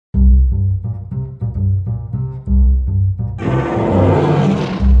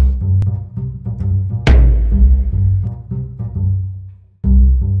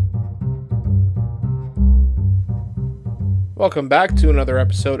Welcome back to another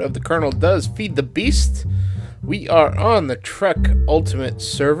episode of The Kerrnel Does Feed the Beast. We are on the Trek Ultimate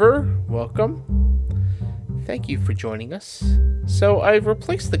server. Welcome. Thank you for joining us. So I've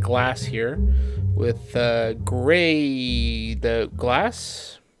replaced the glass here with gray the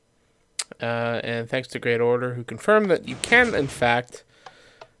glass. And thanks to Great Order, who confirmed that you can, in fact,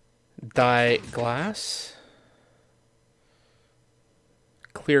 dye glass.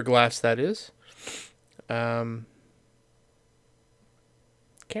 Clear glass, that is.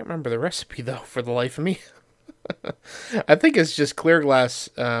 Can't remember the recipe, though, for the life of me. I think it's just clear glass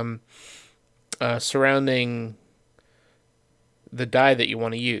surrounding the dye that you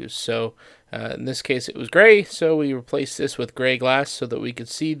want to use. So in this case, it was gray, so we replaced this with gray glass so that we could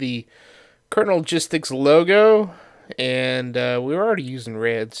see the Kerrnel Logistics logo. And we were already using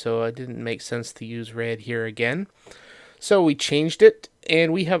red, so it didn't make sense to use red here again. So we changed it,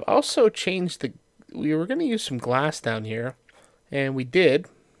 and we have also changed the... We were going to use some glass down here, and we did.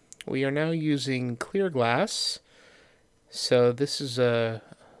 We are now using clear glass. So this is a...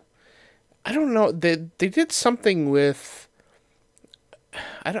 I don't know. They did something with...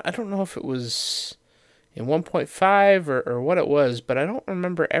 I don't know if it was in 1.5 or what it was, but I don't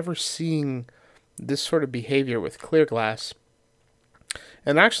remember ever seeing this sort of behavior with clear glass.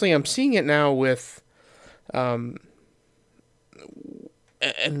 And actually, I'm seeing it now with... and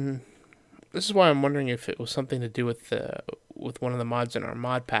this is why I'm wondering if it was something to do with one of the mods in our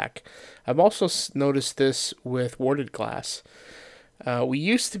mod pack. I've also noticed this with warded glass. We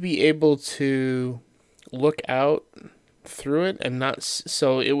used to be able to look out through it and not,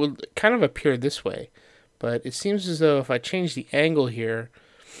 so it would kind of appear this way. But it seems as though if I change the angle here,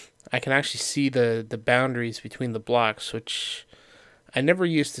 I can actually see the boundaries between the blocks, which I never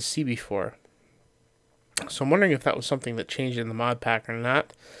used to see before. So I'm wondering if that was something that changed in the mod pack or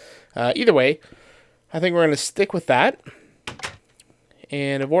not. Either way, I think we're going to stick with that.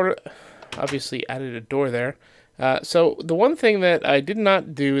 And I've obviously added a door there. So the one thing that I did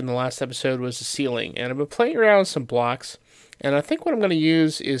not do in the last episode was the ceiling. And I've been playing around with some blocks. And I think what I'm going to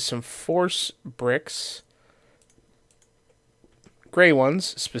use is some force bricks. Gray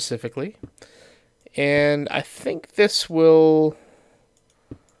ones, specifically. And I think this will...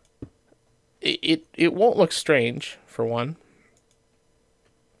 It won't look strange, for one.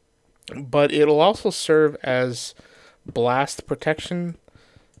 But it'll also serve as blast protection.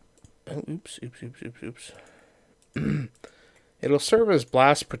 Oops. It'll serve as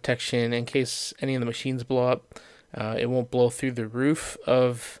blast protection in case any of the machines blow up. It won't blow through the roof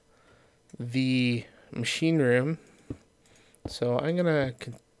of the machine room. So I'm going to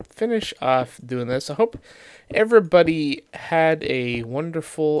finish off doing this. I hope everybody had a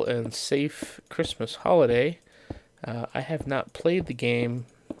wonderful and safe Christmas holiday. I have not played the game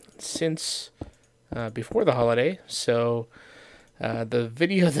since before the holiday, so the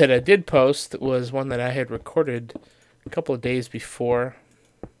video that I did post was one that I had recorded a couple of days before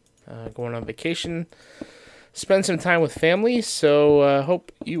going on vacation. Spend some time with family, so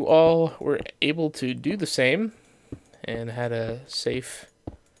hope you all were able to do the same and had a safe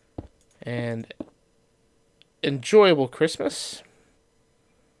and enjoyable Christmas.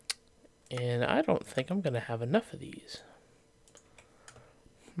 And I don't think I'm going to have enough of these.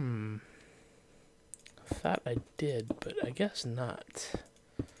 Thought I did, but I guess not.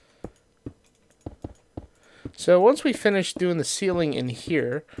 So once we finish doing the ceiling in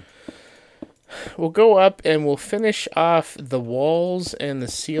here, we'll go up and we'll finish off the walls and the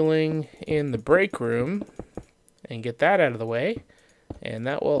ceiling in the break room and get that out of the way. And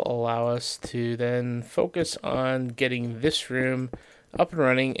that will allow us to then focus on getting this room up and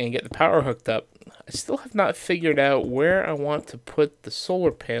running and get the power hooked up. I still have not figured out where I want to put the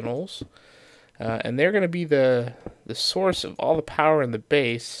solar panels. And they're going to be the source of all the power in the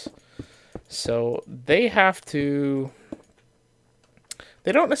base. So they have to...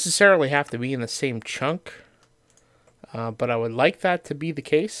 They don't necessarily have to be in the same chunk. But I would like that to be the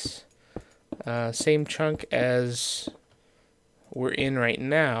case. Same chunk as we're in right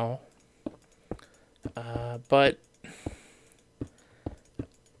now. But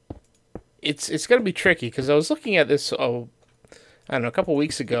it's going to be tricky because I was looking at this, I don't know, a couple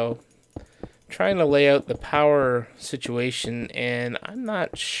weeks ago, trying to lay out the power situation, and I'm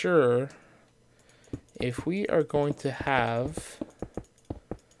not sure if we are going to have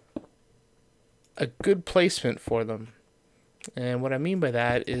a good placement for them. And what I mean by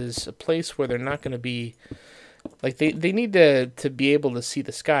that is a place where they're not going to be, like, they need to be able to see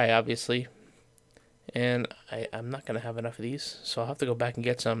the sky, obviously. And I'm not going to have enough of these, so I'll have to go back and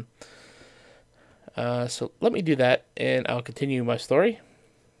get some. So let me do that, and I'll continue my story.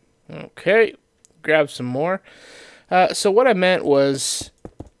 Okay, grab some more. So what I meant was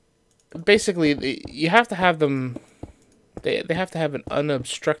basically you have to have them. They have to have an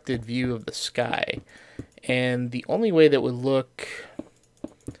unobstructed view of the sky, and the only way that would look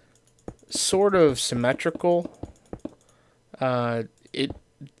sort of symmetrical, it.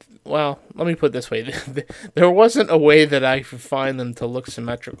 Well, let me put it this way. There wasn't a way that I could find them to look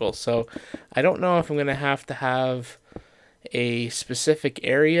symmetrical, so I don't know if I'm going to have a specific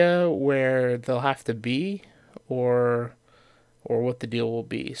area where they'll have to be, or what the deal will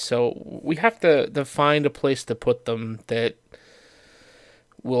be. So we have to find a place to put them that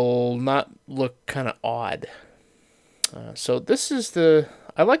will not look kind of odd. So this is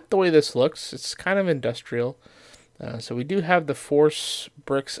I like the way this looks. It's kind of industrial. So we do have the force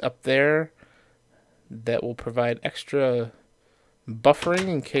bricks up there that will provide extra buffering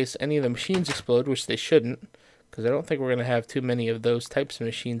in case any of the machines explode, which they shouldn't, because I don't think we're going to have too many of those types of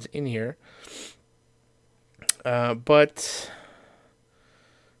machines in here. So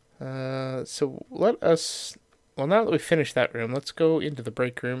let us, well, now that we've finished that room, let's go into the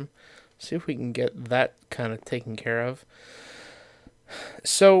break room, see if we can get that kind of taken care of.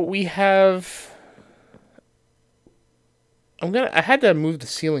 So we have, I had to move the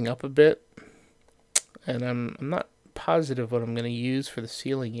ceiling up a bit, and I'm not positive what I'm going to use for the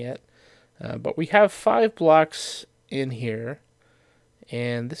ceiling yet, but we have 5 blocks in here,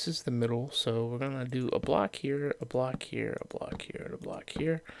 and this is the middle, so we're going to do a block here, a block here, a block here, and a block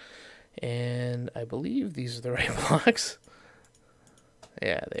here, and I believe these are the right blocks.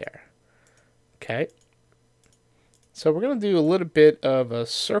 Yeah, they are. Okay. So we're going to do a little bit of a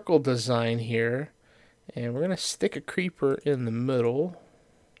circle design here, and we're going to stick a creeper in the middle.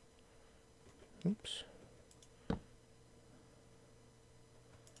 Oops.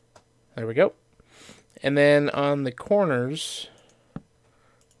 There we go. And then on the corners,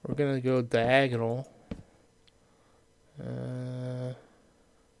 we're going to go diagonal.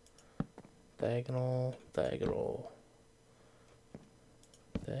 Diagonal, diagonal,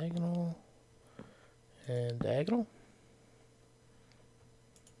 diagonal, and diagonal.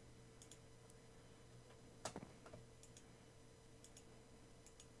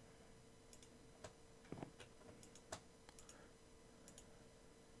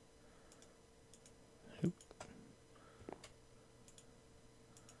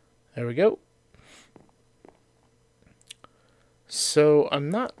 There we go. So I'm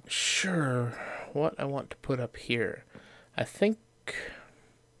not sure what I want to put up here. I think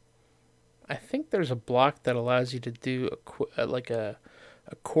there's a block that allows you to do like a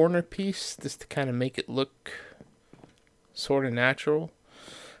corner piece, just to kind of make it look sort of natural.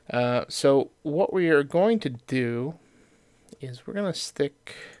 So what we are going to do is we're going to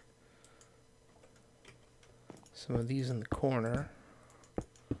stick some of these in the corner,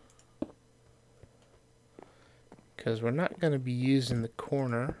 because we're not going to be using the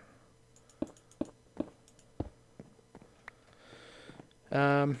corner.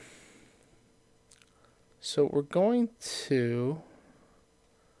 So we're going to,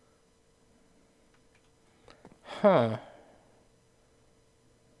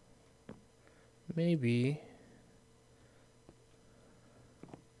 maybe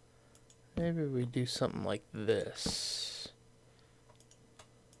we do something like this.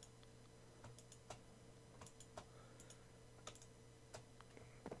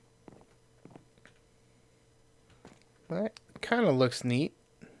 That kind of looks neat.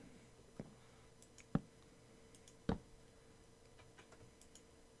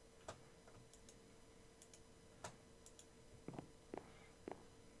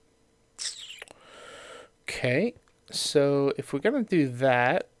 Okay, so if we're going to do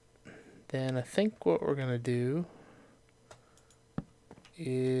that, then I think what we're going to do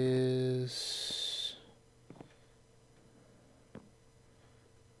is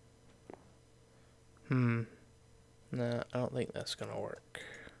no, I don't think that's going to work.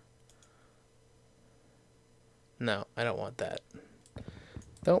 No, I don't want that.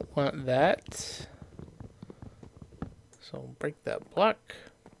 Don't want that. So break that block.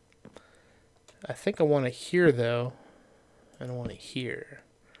 I think I want it here, though. I don't want it here.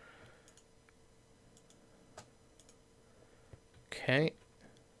 Okay.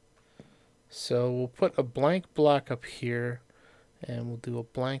 So we'll put a blank block up here, and we'll do a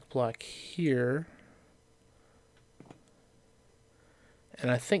blank block here. And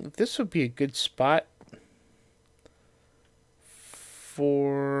I think this would be a good spot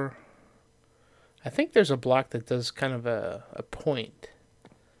for... I think there's a block that does kind of a point.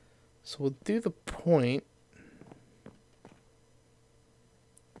 So we'll do the point,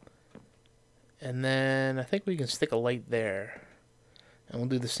 and then I think we can stick a light there, and we'll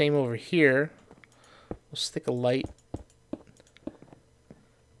do the same over here. We'll stick a light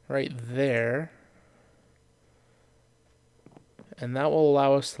right there. And that will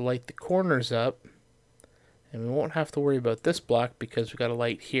allow us to light the corners up. And we won't have to worry about this block because we've got a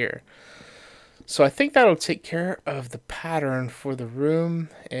light here. So I think that'll take care of the pattern for the room.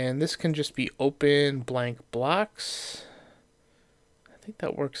 And this can just be open blank blocks. I think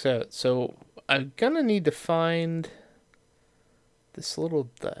that works out. So I'm going to need to find this little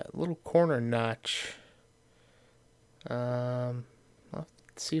corner notch. I'll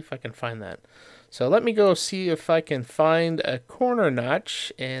see if I can find that. So let me go see if I can find a corner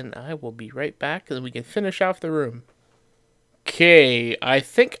notch, and I will be right back, and we can finish off the room. Okay, I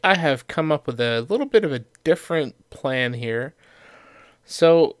think I have come up with a little bit of a different plan here.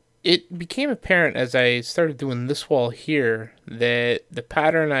 So it became apparent as I started doing this wall here that the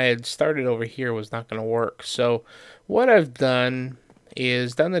pattern I had started over here was not going to work. So what I've done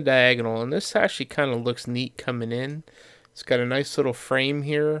is done the diagonal, and this actually kind of looks neat coming in. It's got a nice little frame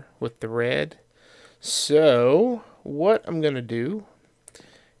here with the red. So what I'm going to do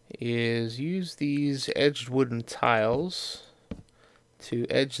is use these edged wooden tiles to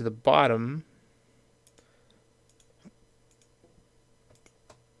edge the bottom.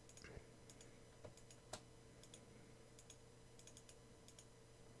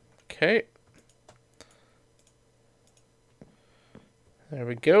 Okay. There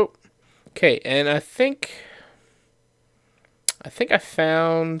we go. Okay, and I think I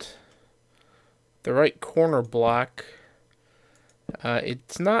found the right corner block.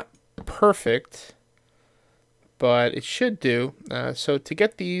 It's not perfect, but it should do. So to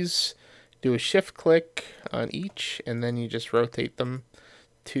get these, do a shift click on each, and then you just rotate them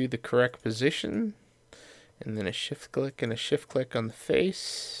to the correct position, and then a shift click and a shift click on the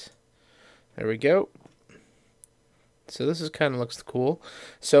face. There we go. So this is kind of looks cool.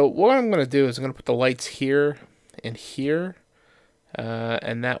 So what I'm going to do is I'm going to put the lights here and here.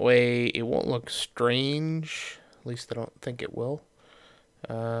 And that way it won't look strange. At least I don't think it will.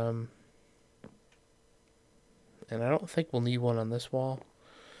 And I don't think we'll need one on this wall.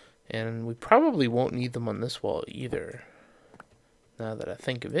 And we probably won't need them on this wall either, now that I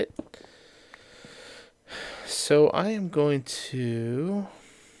think of it. So I am going to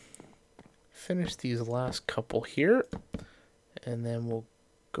finish these last couple here, and then we'll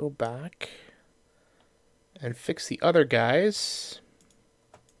go back and fix the other guys.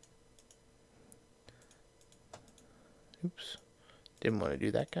 Oops, didn't want to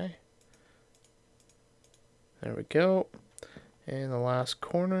do that guy. There we go. And the last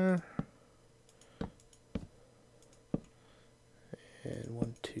corner. And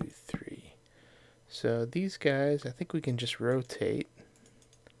 1, 2, 3. So these guys, I think we can just rotate.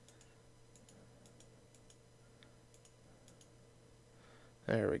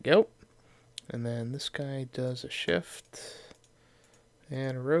 There we go. And then this guy does a shift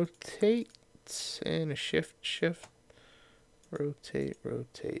and a rotate and a shift, rotate,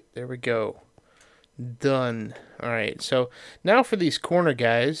 rotate. There we go. Done. Alright, so now for these corner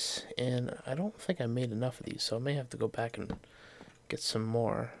guys, and I don't think I made enough of these, so I may have to go back and get some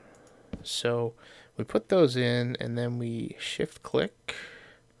more. So we put those in, and then we shift click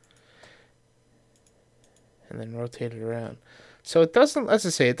and then rotate it around. So it doesn't, as I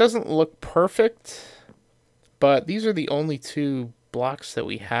say, it doesn't look perfect, but these are the only two blocks that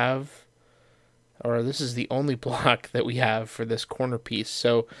we have, or this is the only block that we have for this corner piece.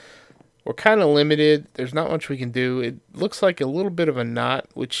 So we're kind of limited. There's not much we can do. It looks like a little bit of a knot,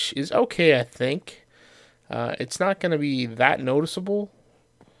 which is okay, I think. It's not going to be that noticeable,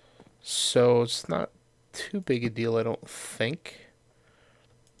 so it's not too big a deal, I don't think.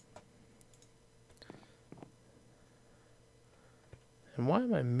 And why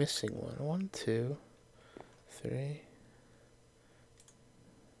am I missing one? 1, 2, 3.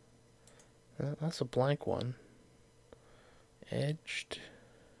 That's a blank one. Edged.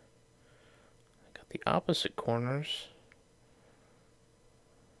 I got the opposite corners.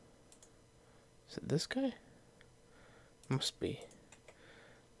 Is it this guy? Must be.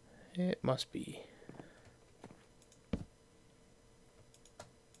 It must be.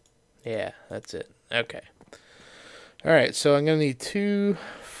 Yeah, that's it. Okay. Alright, so I'm going to need 2,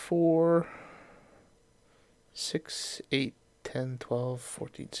 4, 6, 8, 10, 12,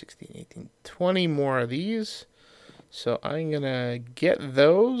 14, 16, 18, 20 more of these. So I'm going to get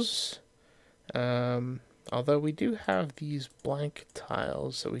those. Although we do have these blank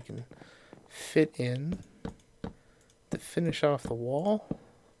tiles that we can fit in to finish off the wall.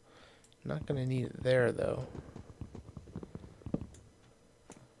 Not going to need it there, though.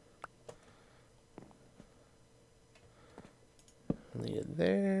 Need it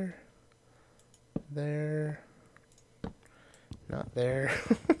there, there, not there.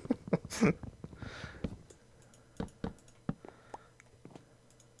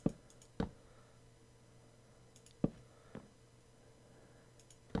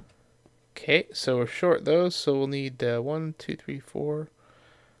 Okay, so we're short those, so we'll need 1, 2, 3, 4,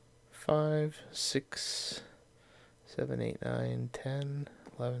 5, 6, 7, 8, 9, 10,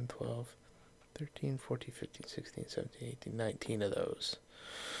 11, 12, 13, 14, 15, 16, 17, 18, 19 of those.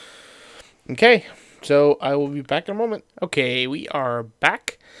 Okay, so I will be back in a moment. Okay, we are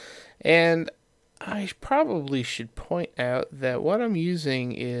back, and I probably should point out that what I'm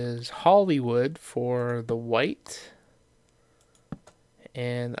using is Hollywood for the white.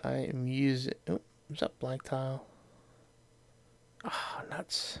 And I am using... Oh, is that blank tile? Ah,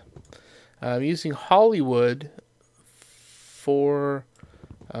 nuts. I'm using Hollywood for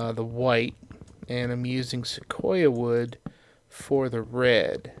the white. And I'm using Sequoia wood for the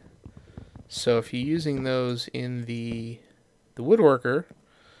red. So if you're using those in the woodworker,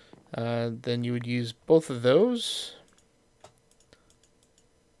 then you would use both of those.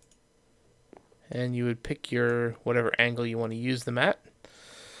 And you would pick your whatever angle you want to use them at.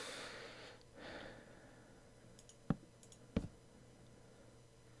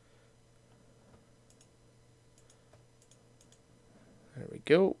 There we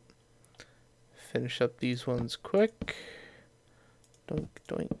go. Finish up these ones quick. Doink,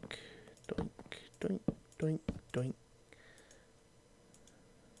 doink, doink, doink, doink, doink.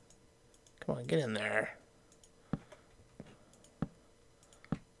 Come on, get in there.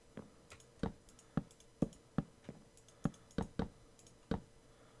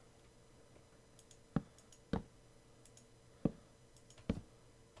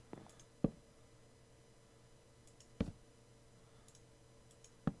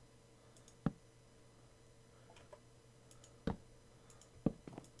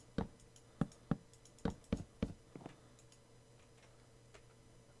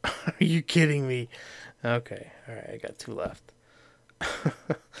 Are you kidding me? Okay, alright, I got 2 left.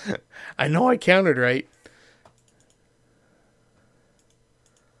 I know I counted right.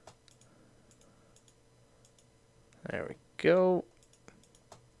 There we go.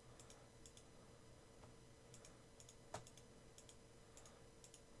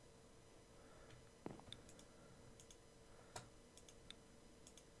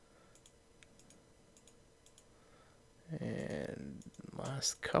 And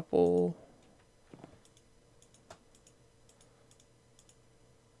last couple.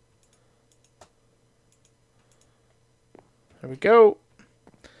 There we go.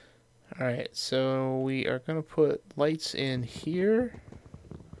 Alright, so we are going to put lights in here.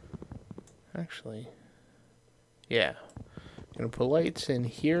 Actually, yeah. Going to put lights in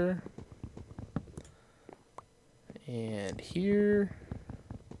here. And here.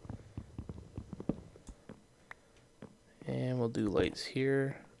 And we'll do lights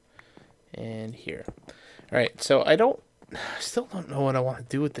here. And here. Alright, so I still don't know what I want to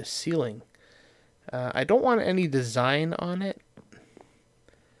do with this ceiling. I don't want any design on it,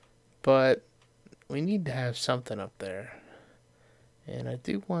 but we need to have something up there. And I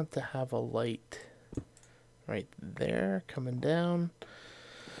do want to have a light right there coming down.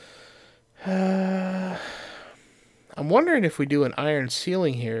 I'm wondering if we do an iron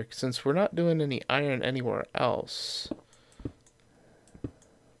ceiling here, since we're not doing any iron anywhere else.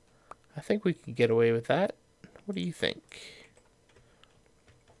 I think we could get away with that. What do you think?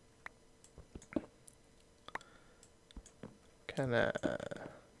 Kind of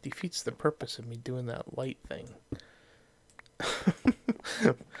defeats the purpose of me doing that light thing.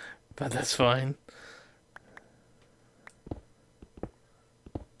 But that's fine.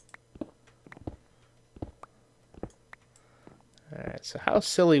 Alright, so how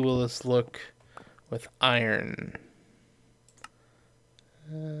silly will this look with iron?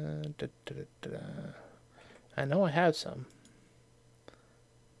 I know I have some.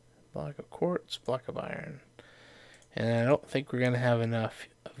 Block of quartz, block of iron. And I don't think we're going to have enough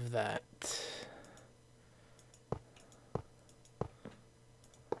of that.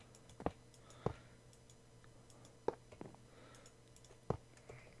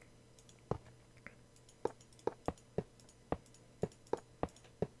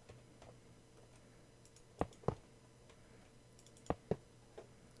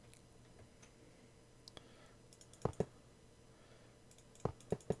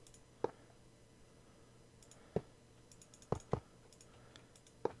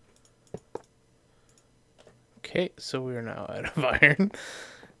 Okay, so we are now out of iron.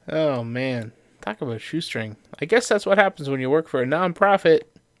 Oh man, talk about shoestring. I guess that's what happens when you work for a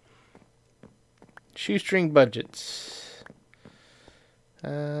non-profit. Shoestring budgets.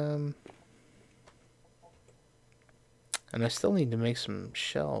 And I still need to make some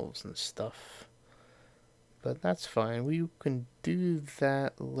shelves and stuff. But that's fine. We can do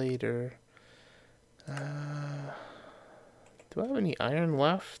that later. Do I have any iron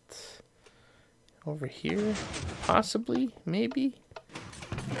left? Over here? Possibly? Maybe?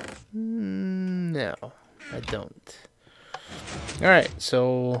 No, I don't. Alright,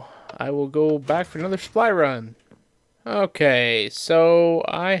 so I will go back for another supply run. Okay, so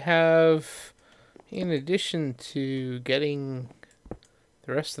I have, in addition to getting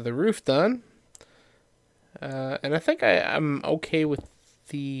the rest of the roof done, and I think I'm okay with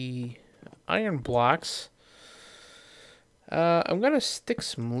the iron blocks. I'm going to stick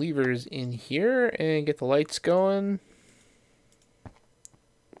some levers in here and get the lights going.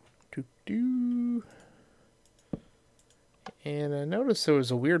 And I noticed there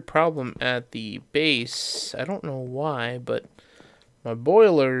was a weird problem at the base. I don't know why, but my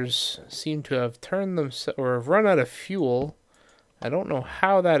boilers seem to have turned themselves or have run out of fuel. I don't know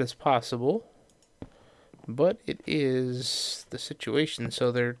how that is possible, but it is the situation.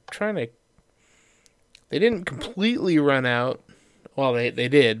 So they're trying to... They didn't completely run out. Well, they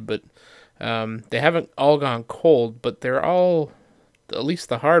did, but they haven't all gone cold, but they're all, at least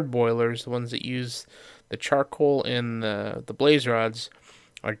the hard boilers, the ones that use the charcoal and the blaze rods,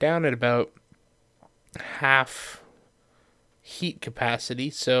 are down at about half heat capacity.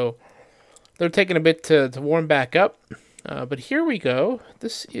 So they're taking a bit to warm back up. But here we go.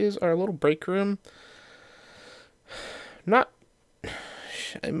 This is our little break room.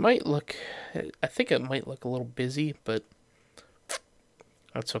 It might look... I think it might look a little busy, but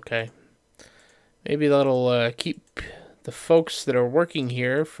that's okay. Maybe that'll keep the folks that are working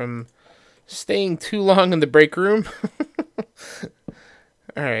here from staying too long in the break room.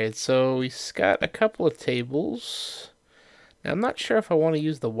 Alright, so we got a couple of tables. Now, I'm not sure if I want to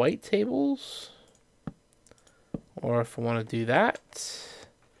use the white tables or if I want to do that,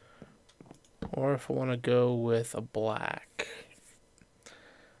 or if I want to go with a black.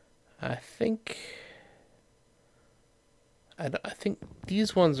 I think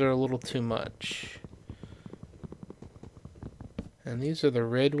these ones are a little too much. And these are the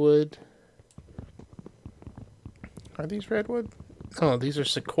redwood. Are these redwood? Oh, these are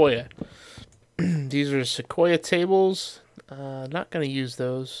sequoia. These are sequoia tables. Not going to use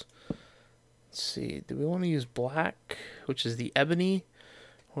those. Let's see. Do we want to use black, which is the ebony?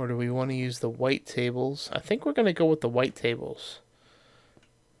 Or do we want to use the white tables? I think we're going to go with the white tables.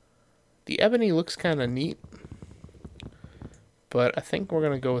 The ebony looks kind of neat, but I think we're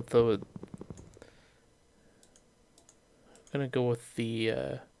gonna go with the.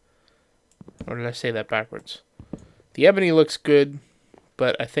 Or did I say that backwards? The ebony looks good,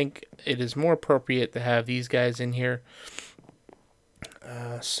 but I think it is more appropriate to have these guys in here.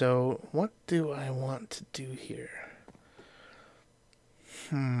 So what do I want to do here?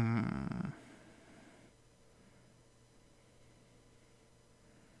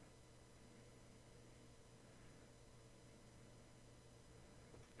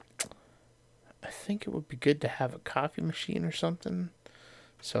 I think it would be good to have a coffee machine or something.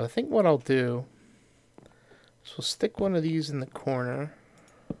 So I think what I'll do is we'll stick one of these in the corner.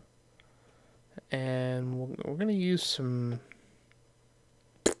 And we're going to use some...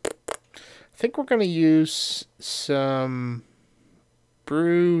 I think we're going to use some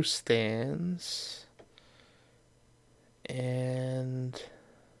brew stands. And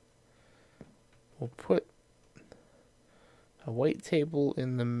we'll put a white table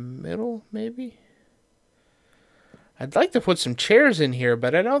in the middle, maybe? I'd like to put some chairs in here,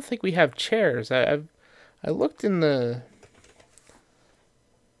 but I don't think we have chairs. I looked in the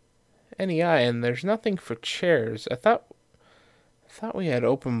NEI, and there's nothing for chairs. I thought we had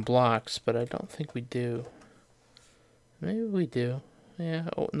open blocks, but I don't think we do. Maybe we do. Yeah.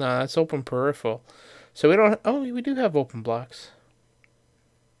 Oh, no, that's open peripheral. So we don't... Oh, we do have open blocks.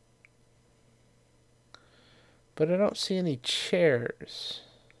 But I don't see any chairs.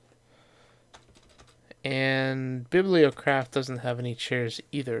 And Bibliocraft doesn't have any chairs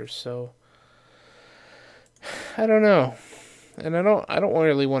either, so I don't know. And I don't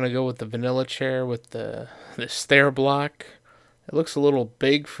really want to go with the vanilla chair with the stair block. It looks a little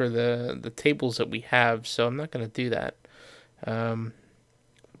big for the tables that we have, so I'm not going to do that.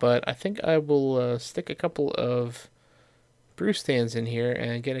 But I think I will stick a couple of brew stands in here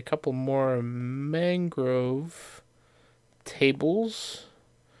and get a couple more mangrove tables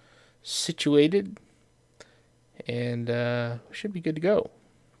situated, and we should be good to go.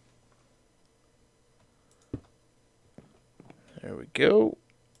 There we go.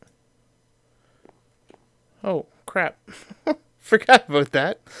 Oh, crap. Forgot about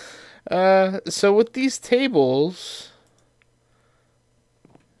that. So with these tables,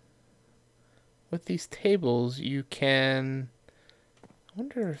 with these tables, you can... I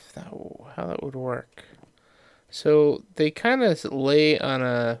wonder if how that would work. So they kind of lay on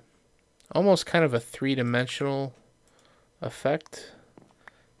a almost kind of a three-dimensional effect.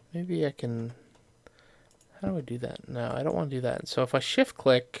 Maybe I can... How do I do that? No, I don't want to do that. So if I shift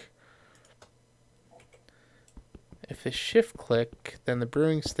click, if I shift click, then the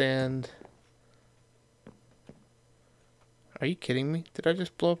brewing stand... Are you kidding me? Did I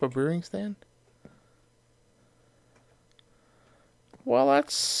just blow up a brewing stand? Well, that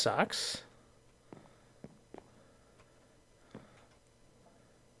sucks.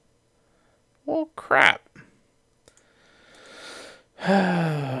 Well, crap.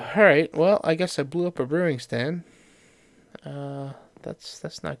 Alright, well, I guess I blew up a brewing stand.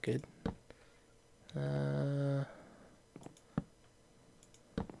 That's not good. There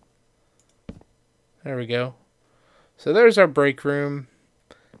we go. So there's our break room.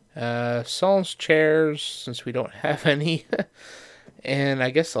 Sol's chairs, since we don't have any. And I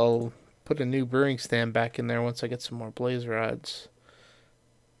guess I'll put a new brewing stand back in there once I get some more blaze rods.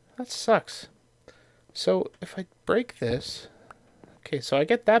 That sucks. So if I break this... Okay, so I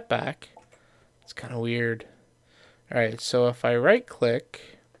get that back. It's kind of weird. Alright, so if I right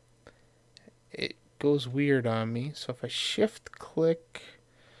click, it goes weird on me. So if I shift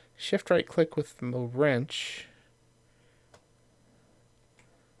right click with the wrench...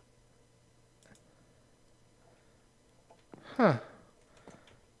 Huh.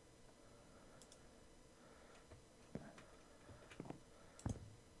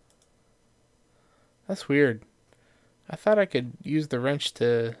 That's weird. I thought I could use the wrench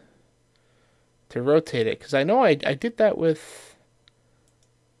to rotate it, because I know I did that with...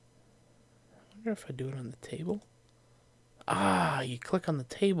 I wonder if I do it on the table. Ah, you click on the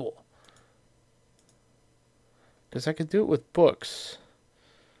table. Because I could do it with books.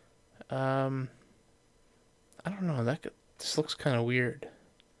 I don't know. This looks kind of weird.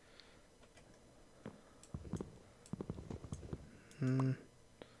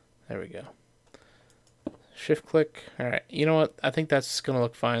 There we go. Shift click. Alright, you know what? I think that's going to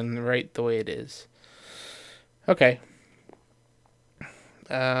look fine right the way it is. Okay.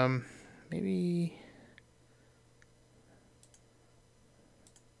 Maybe...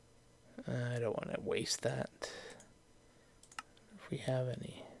 I don't want to waste that. If we have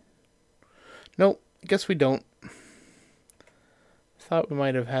any. Nope, guess we don't. Thought we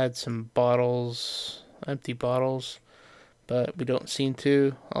might have had some bottles, empty bottles, but we don't seem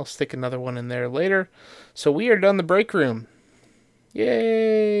to. I'll stick another one in there later. So we are done the break room.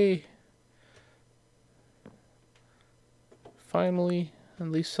 Yay! Finally, at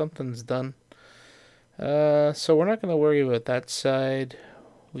least something's done. So we're not going to worry about that side.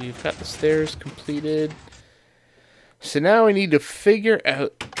 We've got the stairs completed. So now we need to figure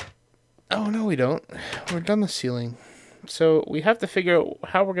out... Oh, no, we don't. We're done the ceiling. So we have to figure out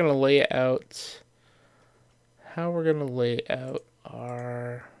how we're going to lay out...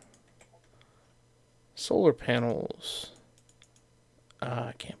 our solar panels.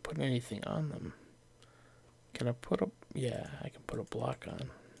 I can't put anything on them. Can I put a... Yeah, I can put a block on.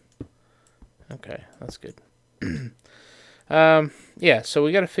 Okay, that's good. Yeah, so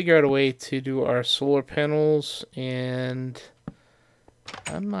we got to figure out a way to do our solar panels, and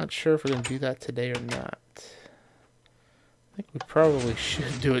I'm not sure if we're going to do that today or not. I think we probably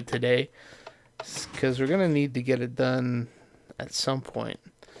should do it today, because we're going to need to get it done at some point.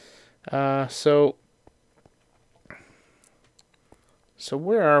 So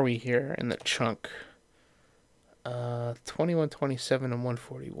where are we here in the chunk? 21, 27, and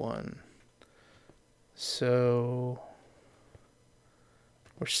 141. So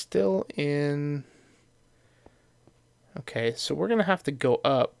we're still in... Okay, so we're going to have to go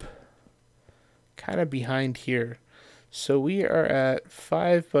up kind of behind here. So we are at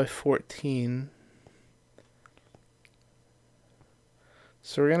 5 by 14.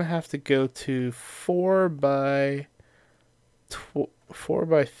 So we're going to have to go to 4 by 15.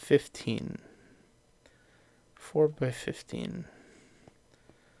 4 by 15.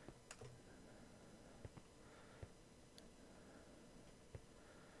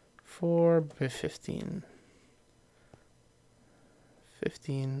 4 by 15.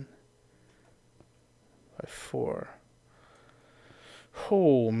 Fifteen by 4.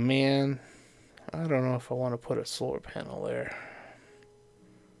 Oh man, I don't know if I want to put a solar panel there.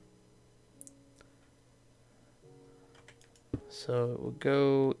 So it would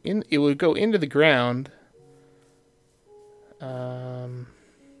go in. It would go into the ground. And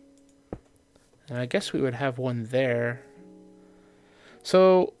I guess we would have one there.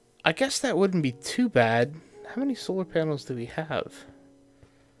 So I guess that wouldn't be too bad. How many solar panels do we have?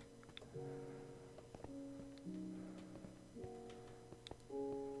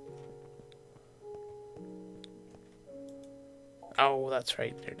 Oh, that's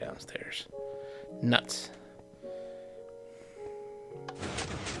right. They're downstairs. Nuts.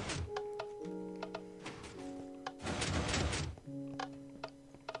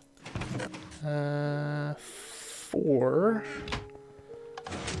 Four.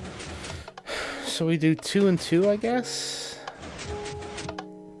 So we do 2 and 2, I guess.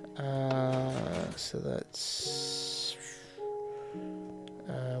 So that's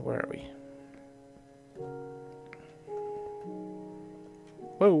where are we?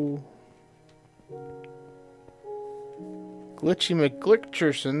 Whoa. Glitchy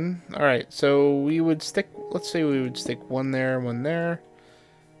McGlitcherson. Alright, so we would stick, let's say we would stick one there, and one there,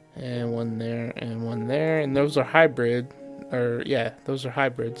 and there, and those are hybrid, or yeah, those are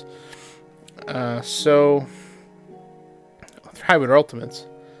hybrids. So hybrid ultimates.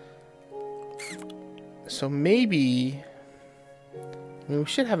 So maybe, I mean, we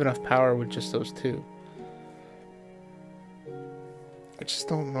should have enough power with just those two. I just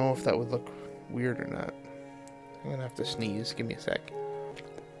don't know if that would look weird or not. I'm gonna have to sneeze. Give me a sec.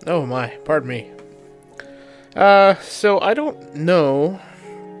 Oh my, pardon me. So I don't know.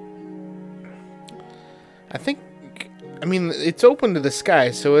 I mean, it's open to the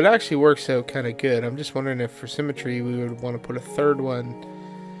sky, so it actually works out kind of good. I'm just wondering if for symmetry we would want to put a third one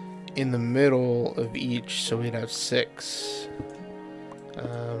in the middle of each, so we'd have 6.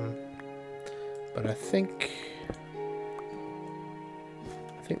 But I think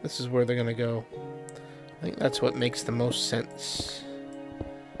this is where they're gonna go. I think that's what makes the most sense.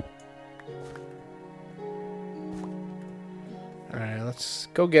 Alright, let's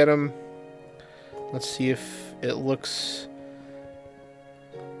go get them. Let's see if it looks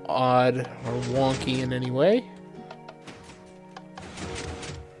odd or wonky in any way.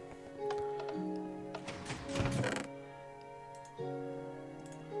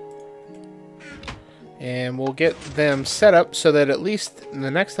 And we'll get them set up so that at least in the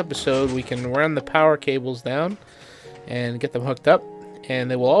next episode we can run the power cables down and get them hooked up.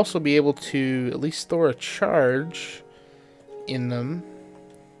 And they will also be able to at least store a charge in them.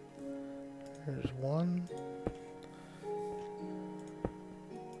 There's one.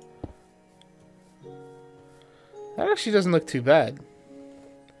 That actually doesn't look too bad.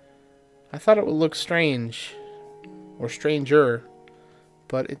 I thought it would look strange or stranger,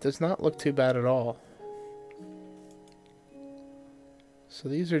 but it does not look too bad at all. So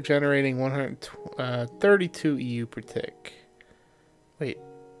these are generating 132 EU per tick. Wait,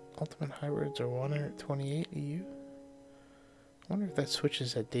 ultimate hybrids are 128 EU? I wonder if that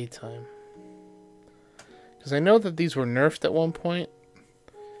switches at daytime. Because I know that these were nerfed at one point,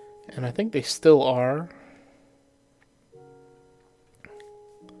 and I think they still are.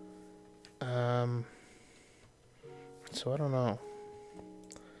 So I don't know.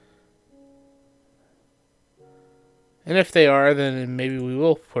 And if they are, then maybe we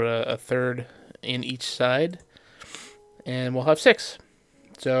will put a third in each side, and we'll have 6.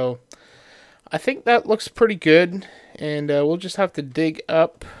 So I think that looks pretty good, and we'll just have to dig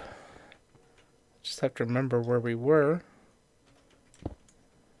up. Just have to remember where we were.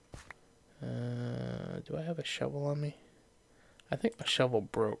 Do I have a shovel on me? I think my shovel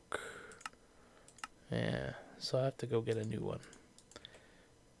broke. Yeah, so I have to go get a new one.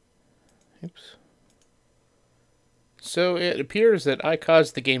 Oops. So it appears that I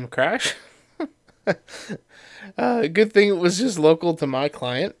caused the game to crash. Good thing it was just local to my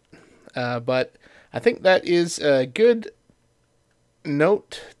client. But I think that is a good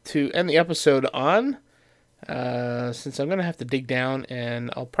note to end the episode on. Since I'm going to have to dig down,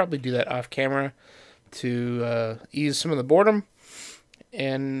 and I'll probably do that off camera to ease some of the boredom.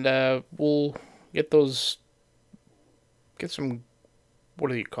 And we'll get some, what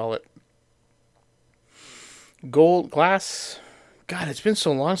do you call it? Gold, glass. God, it's been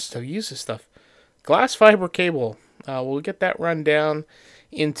so long since I've used this stuff. Glass fiber cable. We'll get that run down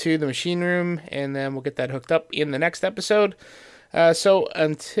into the machine room, and then we'll get that hooked up in the next episode. So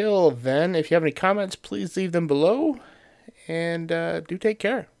until then, if you have any comments, please leave them below, and do take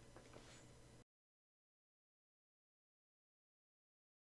care.